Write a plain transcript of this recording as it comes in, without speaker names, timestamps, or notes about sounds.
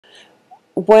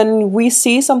when we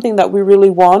see something that we really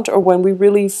want, or when we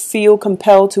really feel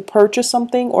compelled to purchase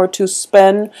something or to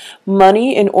spend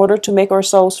money in order to make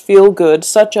ourselves feel good,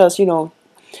 such as,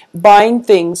 buying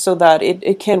things so that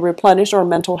it can replenish our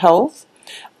mental health,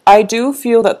 I do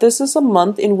feel that this is a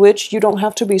month in which you don't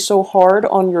have to be so hard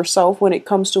on yourself when it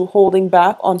comes to holding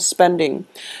back on spending.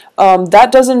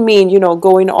 That doesn't mean,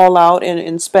 going all out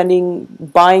and spending,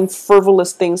 buying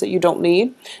frivolous things that you don't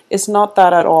need. It's not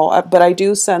that at all. But I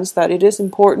do sense that it is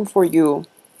important for you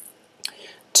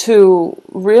to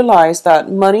realize that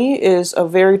money is a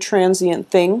very transient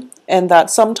thing, and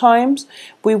that sometimes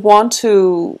we want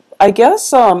to, I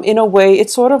guess, in a way,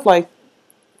 it's sort of like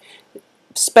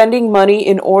spending money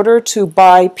in order to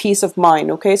buy peace of mind.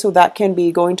 Okay, so that can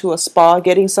be going to a spa,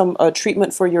 getting some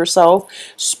treatment for yourself,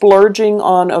 splurging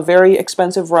on a very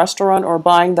expensive restaurant, or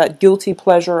buying that guilty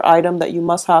pleasure item that you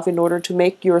must have in order to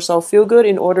make yourself feel good,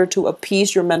 in order to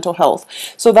appease your mental health.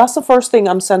 So that's the first thing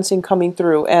I'm sensing coming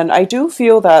through. And I do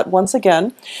feel that, once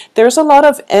again, there's a lot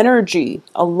of energy,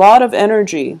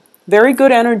 very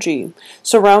good energy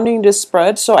surrounding this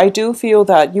spread. So I do feel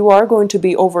that you are going to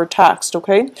be overtaxed,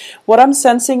 okay? What I'm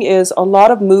sensing is a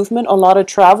lot of movement, a lot of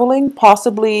traveling,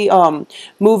 possibly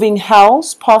moving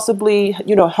house, possibly,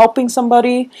 helping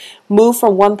somebody move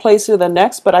from one place to the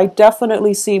next. But I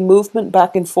definitely see movement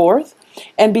back and forth.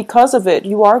 And because of it,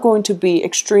 you are going to be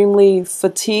extremely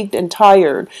fatigued and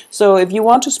tired. So if you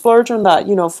want to splurge on that,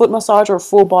 foot massage or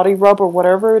full body rub or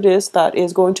whatever it is that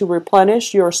is going to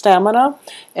replenish your stamina,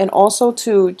 and also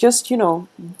to just,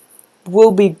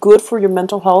 will be good for your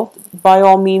mental health, by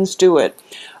all means do it.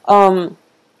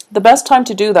 The best time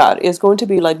to do that is going to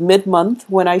be like mid-month,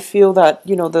 when I feel that,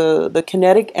 the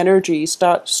kinetic energy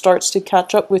starts to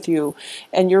catch up with you,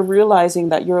 and you're realizing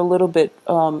that you're a little bit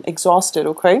exhausted,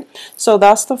 okay? So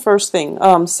that's the first thing.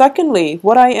 Secondly,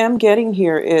 what I am getting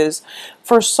here is,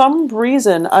 for some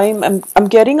reason, I'm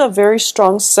getting a very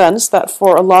strong sense that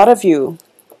for a lot of you,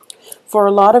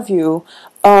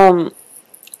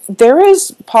 there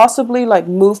is possibly like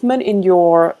movement in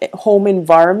your home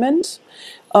environment.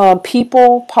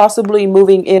 People possibly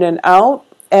moving in and out,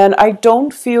 and I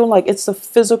don't feel like it's the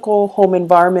physical home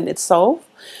environment itself,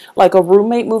 like a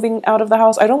roommate moving out of the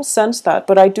house. I don't sense that,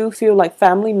 but I do feel like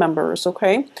family members,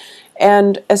 okay?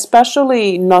 And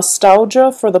especially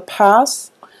nostalgia for the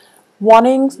past,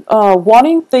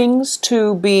 wanting things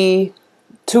to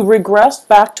regress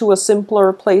back to a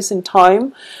simpler place in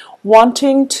time,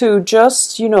 wanting to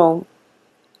just,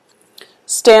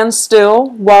 stand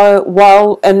still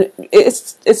and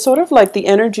it's sort of like the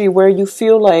energy where you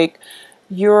feel like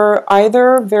you're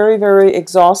either very, very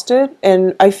exhausted,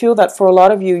 and I feel that for a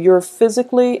lot of you, you're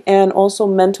physically and also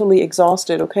mentally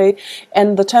exhausted, okay?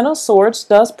 And the Ten of Swords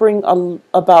does bring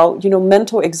about,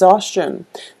 mental exhaustion.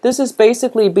 This is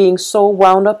basically being so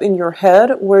wound up in your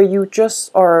head where you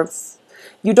just are,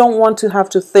 you don't want to have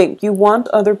to think. You want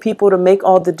other people to make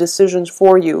all the decisions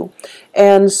for you.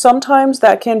 And sometimes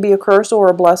that can be a curse or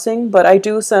a blessing, but I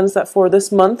do sense that for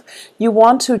this month, you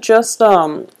want to just,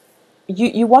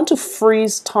 you want to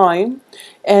freeze time,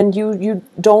 and you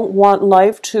don't want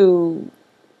life to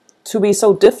be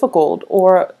so difficult,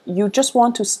 or you just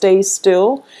want to stay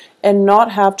still and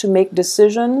not have to make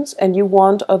decisions, and you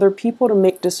want other people to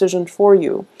make decisions for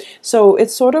you. So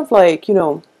it's sort of like,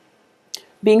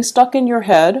 being stuck in your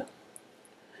head,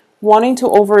 wanting to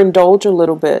overindulge a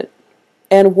little bit,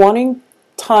 and wanting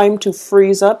time to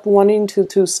freeze up, wanting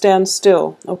to stand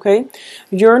still, okay?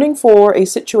 Yearning for a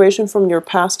situation from your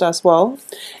past as well.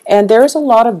 And there's a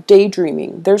lot of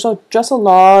daydreaming. There's just a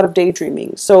lot of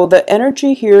daydreaming. So the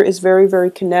energy here is very, very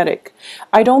kinetic.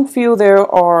 I don't feel there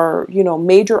are,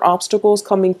 major obstacles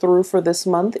coming through for this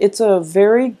month. It's a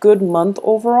very good month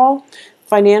overall.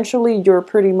 Financially, you're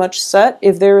pretty much set.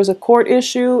 If there is a court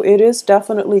issue, it is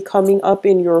definitely coming up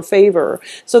in your favor.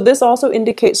 So this also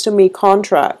indicates to me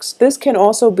contracts. This can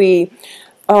also be,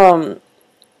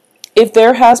 if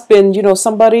there has been,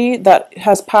 somebody that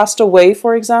has passed away,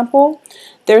 for example,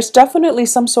 there's definitely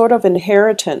some sort of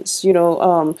inheritance,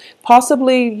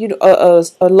 possibly, a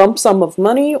lump sum of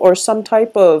money or some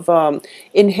type of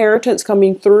inheritance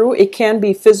coming through. It can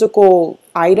be physical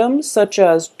items such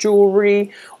as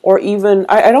jewelry, or even,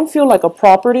 I don't feel like a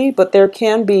property, but there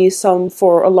can be some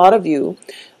for a lot of you.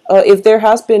 If there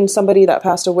has been somebody that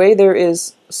passed away, there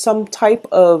is some type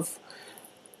of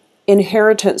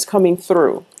inheritance coming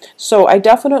through. So I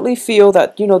definitely feel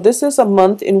that, this is a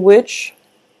month in which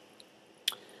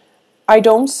I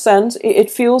don't sense,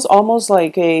 it feels almost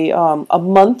like a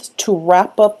month to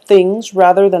wrap up things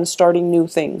rather than starting new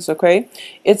things, okay?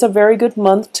 It's a very good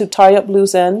month to tie up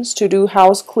loose ends, to do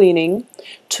house cleaning,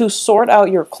 to sort out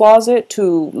your closet,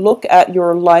 to look at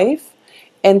your life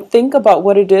and think about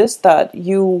what it is that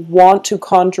you want to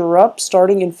conjure up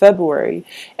starting in February.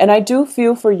 And I do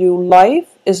feel for you, life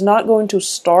is not going to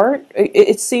start.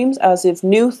 It seems as if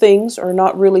new things are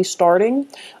not really starting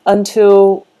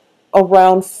until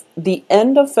around the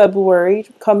end of February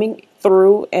coming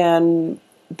through and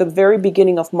the very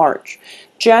beginning of March.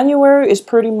 January is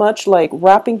pretty much like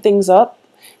wrapping things up,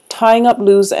 tying up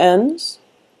loose ends,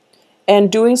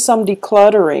 and doing some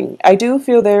decluttering. I do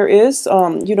feel there is,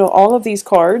 all of these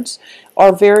cards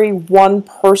are very one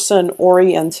person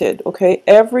oriented, okay?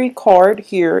 Every card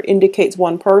here indicates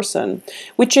one person,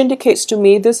 which indicates to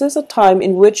me this is a time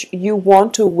in which you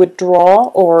want to withdraw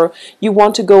or you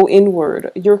want to go inward.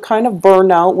 You're kind of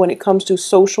burned out when it comes to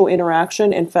social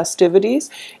interaction and festivities.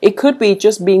 It could be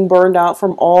just being burned out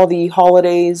from all the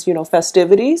holidays,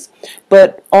 festivities,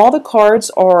 but all the cards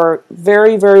are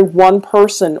very, very one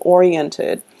person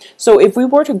oriented. So if we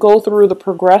were to go through the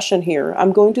progression here,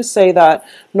 I'm going to say that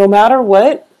no matter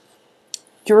what,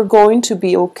 you're going to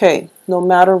be okay. No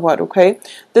matter what, okay?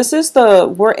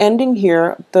 We're ending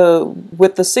here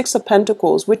with the Six of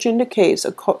Pentacles, which indicates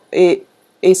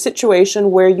a situation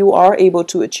where you are able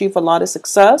to achieve a lot of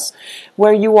success,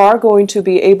 where you are going to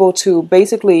be able to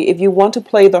basically, if you want to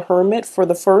play the hermit for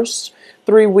the first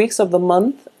 3 weeks of the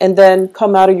month and then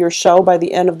come out of your shell by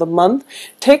the end of the month,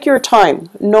 take your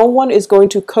time. No one is going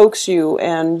to coax you,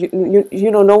 and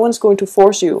no one's going to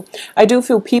force you. I do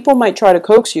feel people might try to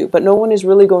coax you, but no one is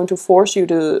really going to force you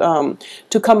to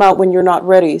come out when you're not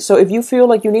ready. So if you feel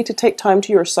like you need to take time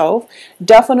to yourself,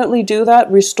 definitely do that.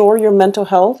 Restore your mental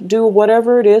health. Do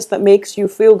whatever it is that makes you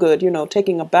feel good.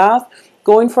 Taking a bath,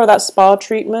 going for that spa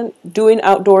treatment, doing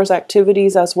outdoors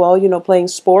activities as well, playing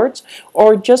sports,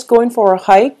 or just going for a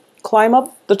hike, climb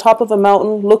up the top of a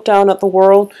mountain, look down at the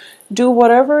world, do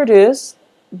whatever it is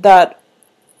that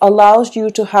allows you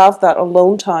to have that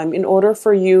alone time in order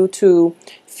for you to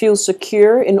feel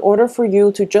secure, in order for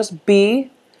you to just be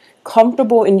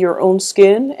comfortable in your own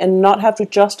skin and not have to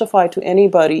justify to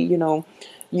anybody,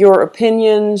 your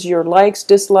opinions, your likes,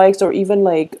 dislikes, or even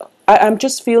like, I'm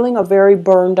just feeling a very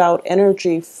burned out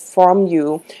energy from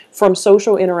you, from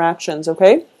social interactions,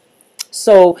 okay?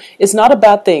 So it's not a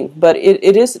bad thing, but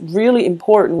it is really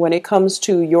important when it comes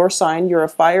to your sign, you're a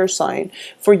fire sign,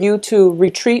 for you to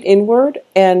retreat inward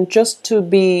and just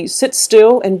to sit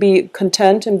still and be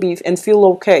content and feel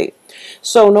okay.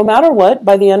 So no matter what,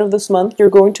 by the end of this month, you're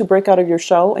going to break out of your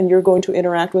shell and you're going to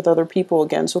interact with other people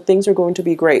again. So things are going to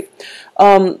be great.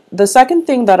 The second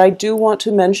thing that I do want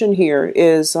to mention here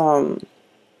is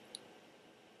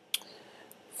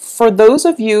for those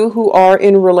of you who are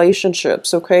in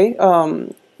relationships, okay,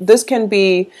 this can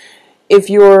be if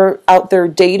you're out there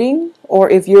dating or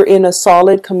if you're in a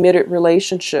solid, committed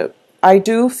relationship. I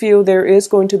do feel there is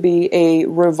going to be a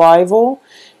revival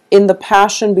in the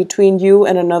passion between you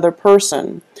and another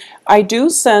person. I do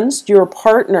sense your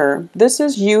partner. This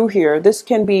is you here. This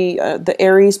can be the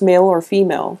Aries male or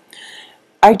female.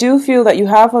 I do feel that you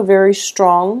have a very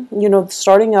strong,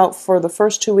 starting out for the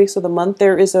first 2 weeks of the month,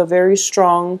 there is a very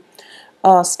strong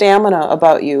stamina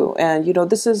about you. And,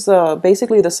 this is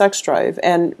basically the sex drive.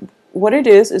 And what it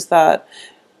is that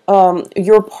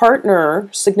your partner,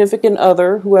 significant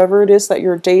other, whoever it is that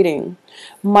you're dating,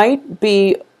 might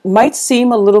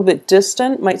seem a little bit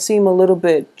distant, might seem a little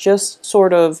bit just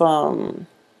sort of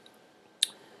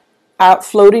out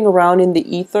floating around in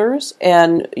the ethers,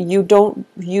 and you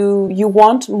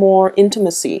want more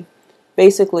intimacy,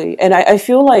 basically. And I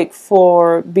feel like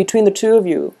for between the two of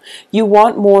you, you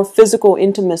want more physical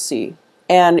intimacy,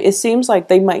 and it seems like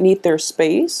they might need their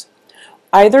space.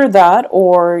 Either that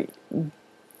or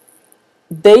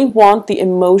they want the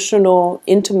emotional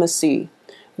intimacy,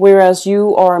 whereas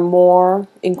you are more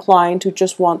inclined to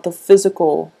just want the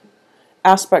physical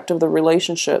aspect of the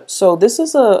relationship. So this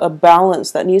is a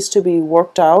balance that needs to be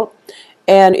worked out,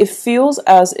 and it feels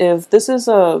as if this is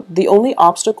the only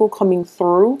obstacle coming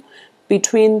through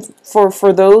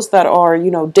for those that are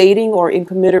dating or in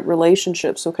committed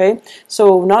relationships. Okay,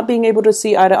 so not being able to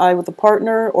see eye to eye with a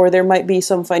partner, or there might be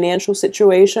some financial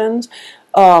situations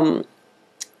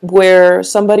where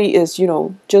somebody is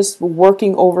just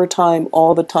working overtime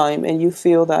all the time, and you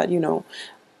feel that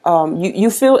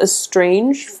you feel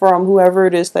estranged from whoever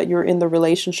it is that you're in the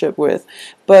relationship with.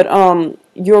 But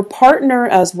your partner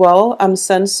as well, I'm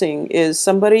sensing, is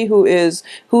somebody who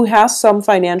has some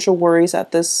financial worries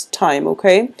at this time,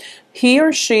 okay? He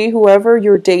or she, whoever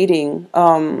you're dating,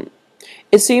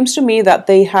 it seems to me that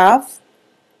they have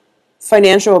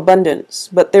financial abundance,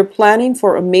 but they're planning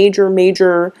for a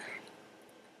major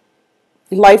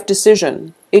life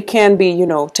decision. It can be,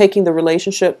 taking the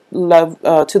relationship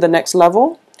to the next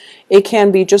level. It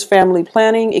can be just family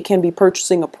planning. It can be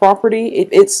purchasing a property.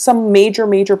 It's some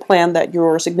major plan that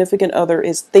your significant other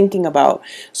is thinking about.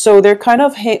 So they're kind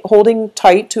of holding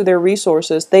tight to their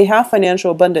resources. They have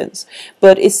financial abundance,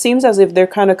 but it seems as if they're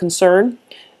kind of concerned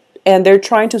and they're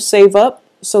trying to save up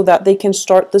so that they can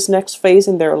start this next phase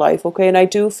in their life, okay? And I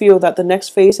do feel that the next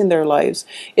phase in their lives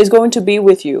is going to be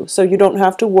with you, so you don't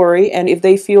have to worry. And if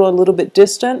they feel a little bit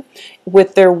distant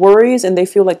with their worries and they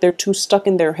feel like they're too stuck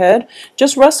in their head,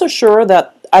 just rest assured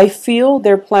that I feel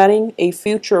they're planning a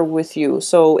future with you.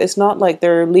 So it's not like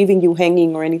they're leaving you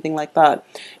hanging or anything like that.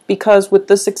 Because with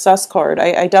the success card,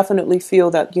 I definitely feel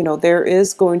that, there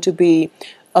is going to be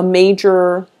a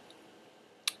major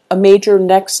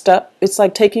next step. It's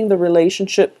like taking the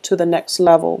relationship to the next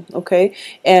level, okay?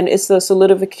 And it's the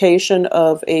solidification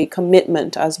of a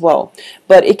commitment as well.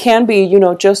 But it can be,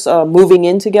 just moving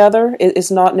in together.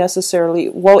 It's not necessarily,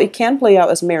 well, it can play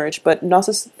out as marriage, but not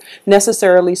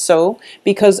necessarily so,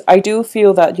 because I do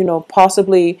feel that,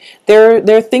 possibly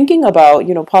they're thinking about,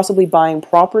 possibly buying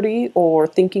property, or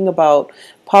thinking about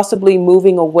possibly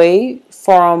moving away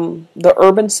from the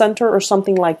urban center or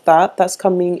something like that. That's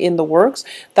coming in the works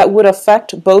that would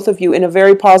affect both of you in a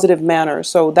very positive manner.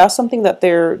 So that's something that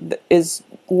is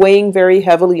weighing very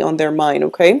heavily on their mind,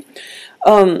 okay?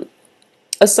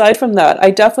 Aside from that, I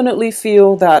definitely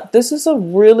feel that this is a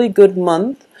really good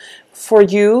month for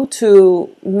you to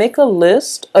make a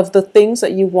list of the things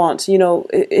that you want,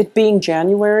 it being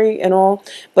January and all,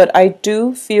 but I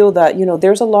do feel that,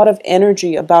 there's a lot of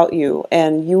energy about you,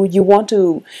 and you want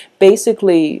to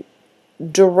basically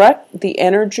direct the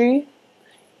energy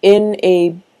in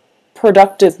a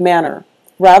productive manner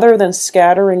rather than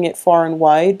scattering it far and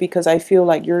wide, because I feel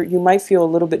like you might feel a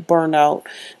little bit burned out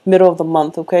middle of the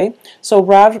month, okay? So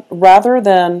rather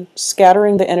than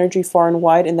scattering the energy far and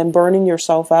wide and then burning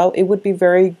yourself out, it would be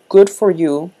very good for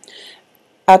you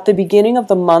at the beginning of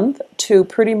the month to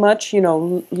pretty much,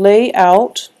 lay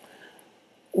out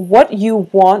what you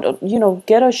want,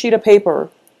 get a sheet of paper,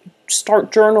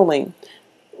 start journaling.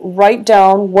 Write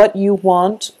down what you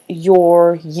want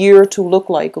your year to look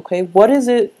like, okay? What is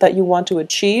it that you want to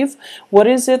achieve? What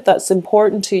is it that's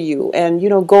important to you? And,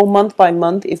 go month by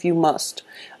month if you must.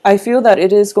 I feel that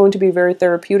it is going to be very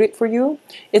therapeutic for you.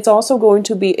 It's also going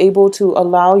to be able to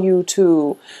allow you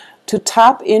to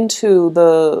tap into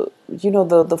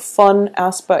the fun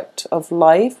aspect of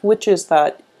life, which is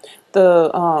that the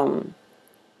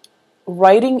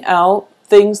writing out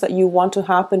things that you want to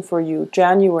happen for you,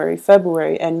 January,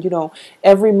 February, and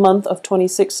every month of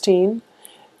 2016,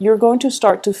 you're going to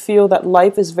start to feel that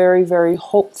life is very, very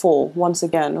hopeful once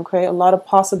again, okay? A lot of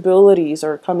possibilities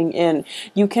are coming in.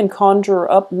 You can conjure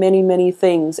up many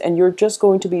things, and you're just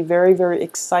going to be very, very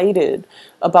excited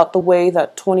about the way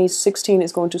that 2016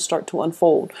 is going to start to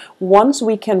unfold. Once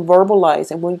we can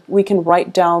verbalize and when we can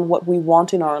write down what we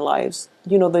want in our lives,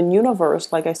 the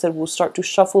universe, like I said, will start to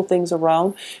shuffle things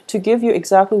around to give you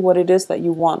exactly what it is that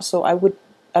you want. So I would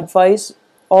advise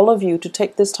all of you to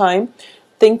take this time,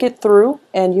 think it through,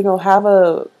 and have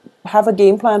a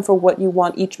game plan for what you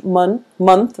want each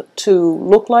month to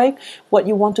look like, what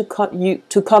you want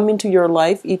to come into your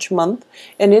life each month,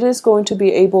 and it is going to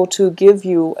be able to give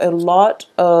you a lot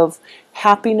of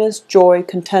happiness, joy,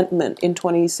 contentment in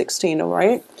 2016. All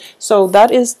right, so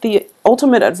that is the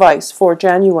ultimate advice for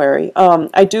January.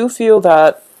 I do feel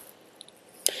that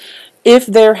if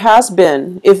there has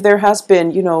been,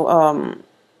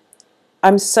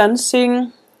 I'm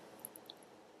sensing.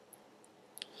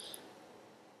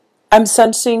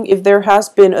 If there has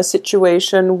been a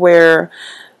situation where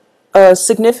a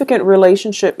significant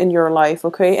relationship in your life,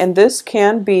 okay, and this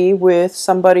can be with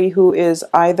somebody who is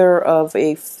either of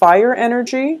a fire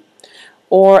energy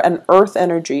or an earth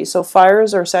energy. So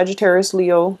fires are Sagittarius,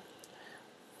 Leo,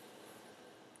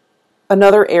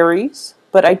 another Aries,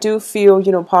 but I do feel,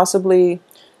 possibly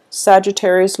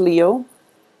Sagittarius, Leo,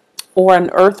 or an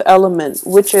earth element,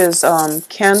 which is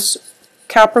Cancer,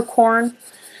 Capricorn,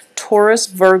 Taurus,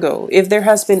 Virgo. If there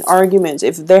has been arguments,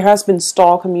 if there has been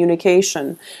stall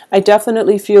communication, I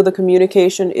definitely feel the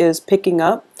communication is picking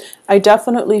up. I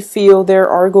definitely feel there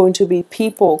are going to be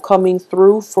people coming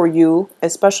through for you,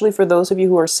 especially for those of you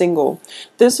who are single.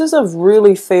 This is a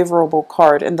really favorable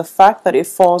card, and the fact that it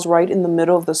falls right in the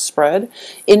middle of the spread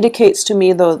indicates to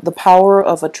me the power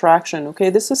of attraction. Okay,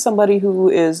 this is somebody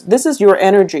this is your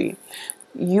energy.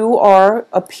 You are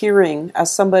appearing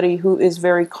as somebody who is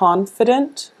very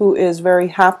confident, who is very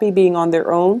happy being on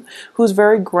their own, who's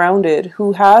very grounded,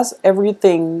 who has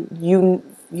everything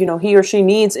he or she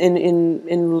needs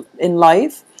in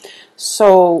life.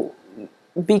 So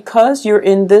because you're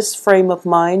in this frame of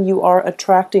mind, you are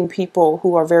attracting people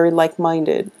who are very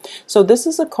like-minded. So this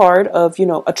is a card of,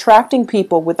 attracting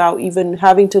people without even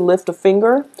having to lift a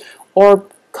finger, or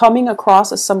coming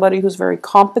across as somebody who's very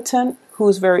competent,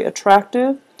 who's very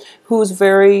attractive, who's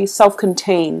very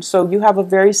self-contained. So you have a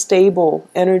very stable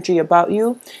energy about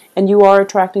you, and you are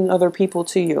attracting other people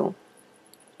to you.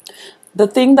 The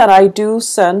thing that I do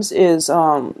sense is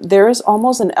there is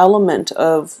almost an element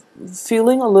of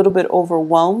feeling a little bit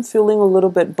overwhelmed, feeling a little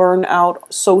bit burned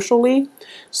out socially.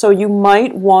 So you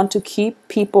might want to keep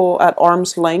people at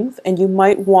arm's length, and you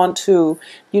might want to,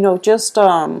 just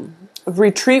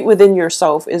retreat within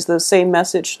yourself, is the same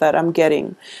message that I'm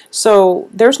getting. So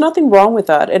there's nothing wrong with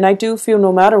that. And I do feel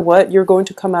no matter what, you're going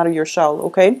to come out of your shell,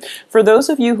 okay? For those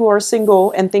of you who are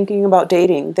single and thinking about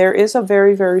dating, there is a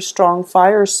very, very strong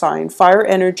fire sign, fire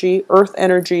energy, earth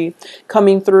energy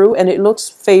coming through, and it looks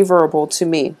favorable to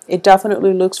me. It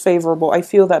definitely looks favorable. I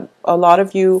feel that a lot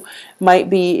of you might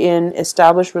be in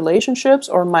established relationships,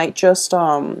 or might just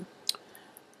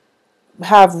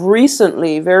have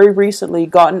recently, very recently,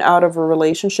 gotten out of a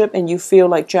relationship, and you feel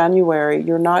like January,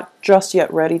 you're not just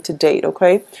yet ready to date,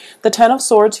 okay? The Ten of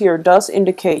Swords here does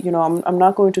indicate, I'm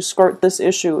not going to skirt this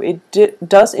issue. It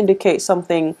does indicate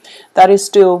something that is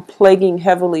still plaguing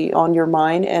heavily on your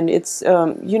mind, and it's,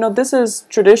 this is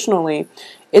traditionally,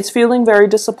 it's feeling very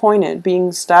disappointed,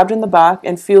 being stabbed in the back,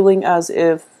 and feeling as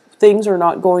if things are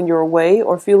not going your way,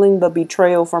 or feeling the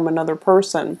betrayal from another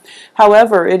person.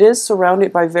 However, it is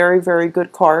surrounded by very, very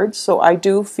good cards. So I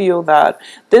do feel that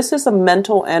this is a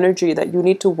mental energy that you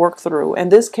need to work through.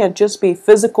 And this can just be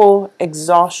physical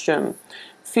exhaustion,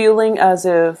 feeling as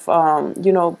if,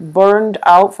 burned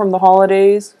out from the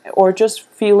holidays, or just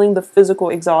feeling the physical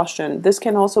exhaustion. This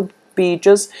can also be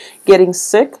just getting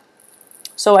sick.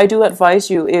 So I do advise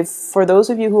you, if for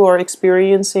those of you who are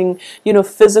experiencing,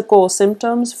 physical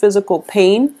symptoms, physical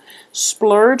pain,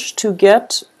 splurge to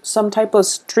get some type of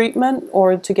treatment,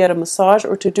 or to get a massage,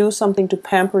 or to do something to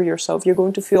pamper yourself. You're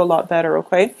going to feel a lot better,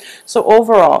 okay? So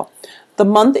overall, the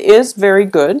month is very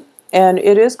good, and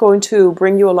it is going to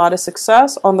bring you a lot of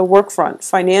success on the work front.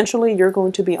 Financially, you're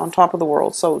going to be on top of the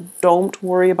world, so don't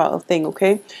worry about a thing,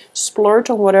 okay? Splurge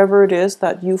on whatever it is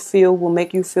that you feel will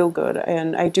make you feel good.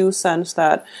 And I do sense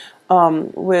that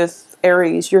with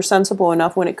Aries, you're sensible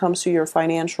enough when it comes to your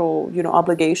financial,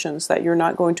 obligations, that you're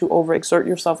not going to overexert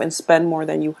yourself and spend more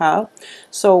than you have.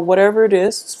 So whatever it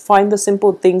is, find the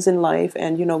simple things in life,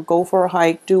 and, go for a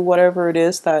hike, do whatever it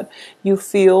is that you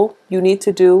feel you need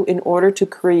to do in order to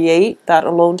create that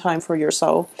alone time for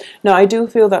yourself. Now, I do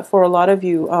feel that for a lot of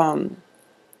you,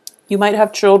 you might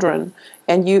have children,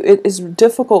 and it is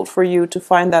difficult for you to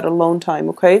find that alone time,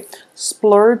 okay?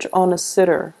 Splurge on a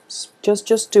sitter.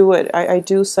 Just do it. I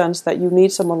do sense that you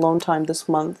need some alone time this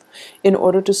month in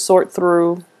order to sort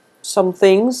through some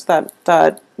things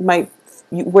that might,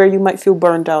 where you might feel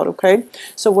burned out, okay?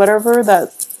 So whatever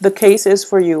that the case is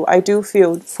for you, I do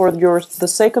feel for the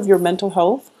sake of your mental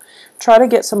health, try to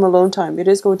get some alone time. It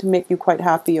is going to make you quite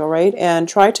happy, all right? And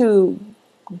try to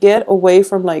get away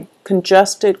from like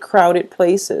congested, crowded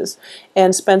places,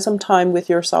 and spend some time with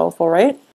yourself, all right?